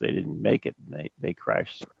 Sometimes they didn't make it, and they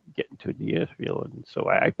crashed getting to the airfield. And so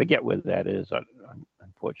I forget where that is,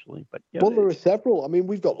 unfortunately. But there are several. I mean,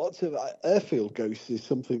 we've got lots of airfield ghosts. Is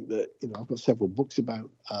something that I've got several books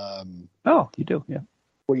about. Oh, you do, yeah.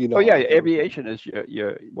 Well, aviation is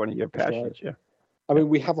your one of your passions, right. Yeah. I mean,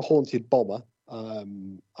 we have a haunted bomber,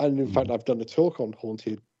 and in fact, I've done a talk on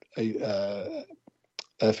haunted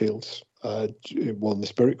airfields, one the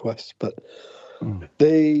Spirit Quest, but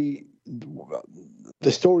the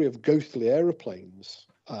story of ghostly aeroplanes.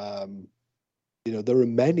 There are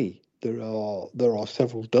many. There are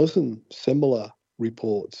several dozen similar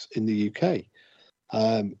reports in the UK.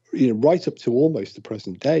 Right up to almost the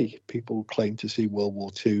present day, people claim to see World War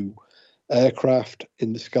II aircraft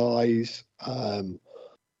in the skies.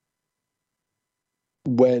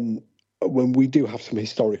 When we do have some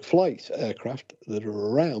historic flight aircraft that are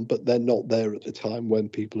around, but they're not there at the time when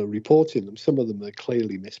people are reporting them. Some of them are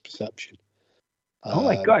clearly misperception. Oh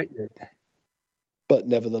my God! But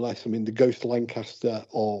nevertheless, I mean, the Ghost Lancaster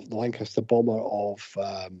bomber of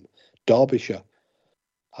Derbyshire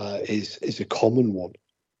is a common one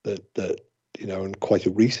that and quite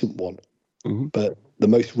a recent one. Mm-hmm. But the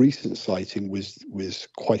most recent sighting was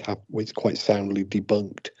quite soundly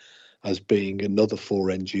debunked as being another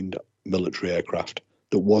 4-engined military aircraft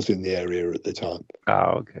that was in the area at the time.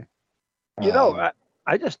 Oh, okay.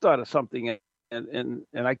 I just thought of something, and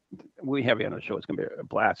we have you on the show. It's going to be a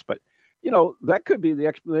blast, but that could be the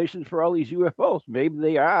explanation for all these UFOs. Maybe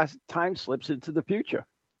they are time slips into the future.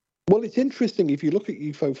 Well, it's interesting if you look at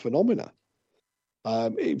UFO phenomena.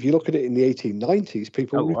 If you look at it in the 1890s,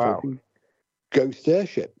 people were reporting ghost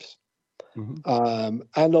airships. And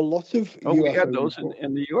a lot of UFO... we had those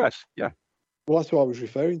in the U.S., yeah. Well, that's what I was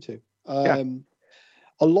referring to.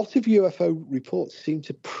 A lot of UFO reports seem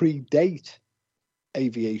to predate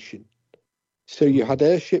aviation. So you had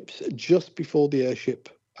airships just before the airship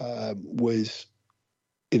was,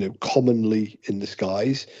 commonly in the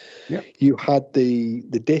skies. Yeah. You had the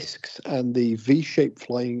discs and the V-shaped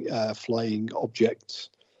flying objects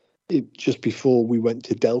just before we went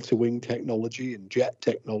to delta wing technology and jet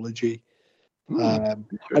technology. And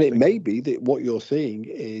it may be that what you're seeing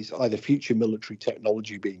is either future military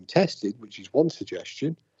technology being tested, which is one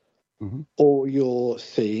suggestion, or you're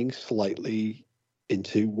seeing slightly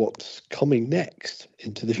into what's coming next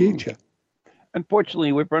into the future.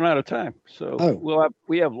 Unfortunately, we've run out of time, so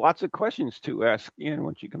we have lots of questions to ask Ian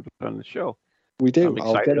once you come on the show. We do.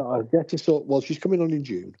 I'll get to sort. Well, she's coming on in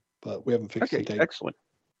June, but we haven't fixed the date.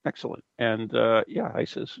 Excellent. And I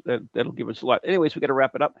says that'll give us a lot. Anyways, we got to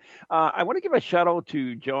wrap it up. I want to give a shout out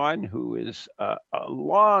to John, who is a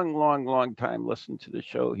long time listening to the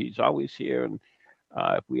show. He's always here, and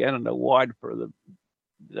if we had an award for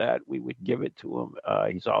that, we would give it to him.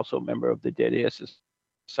 He's also a member of the Dead Air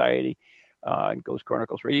Society and Ghost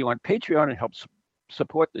Chronicles Radio on Patreon and helps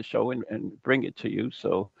support the show and bring it to you.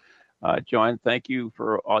 So, John, thank you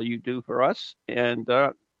for all you do for us and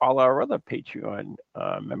all our other Patreon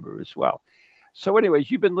members as well. So anyways,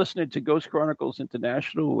 you've been listening to Ghost Chronicles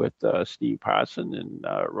International with Steve Parson and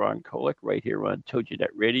Ron Kolick right here on TogiNet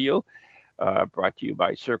Radio, brought to you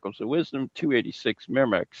by Circles of Wisdom, 286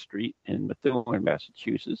 Merrimack Street in Methuen,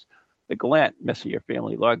 Massachusetts, the Gallant Messier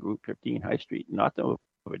Family Law Group, 15 High Street, North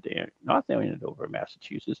Andover,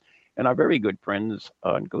 Massachusetts, and our very good friends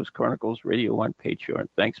on Ghost Chronicles Radio on Patreon.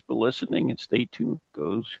 Thanks for listening and stay tuned.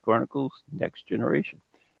 Ghost Chronicles Next Generation.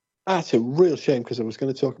 That's a real shame because I was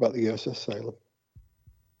going to talk about the USS Salem.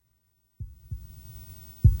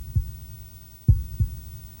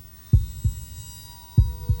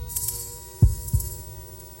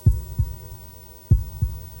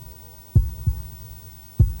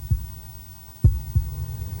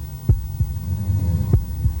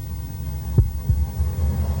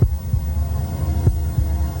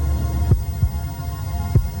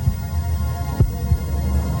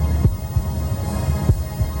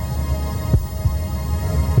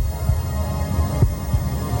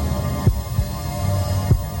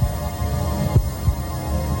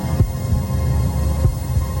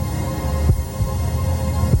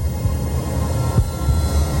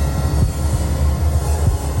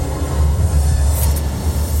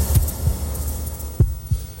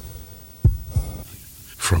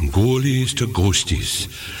 Ghoulies to ghosties,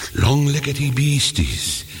 long-leggedy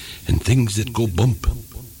beasties, and things that go bump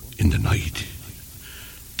in the night.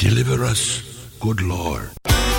 Deliver us, good Lord.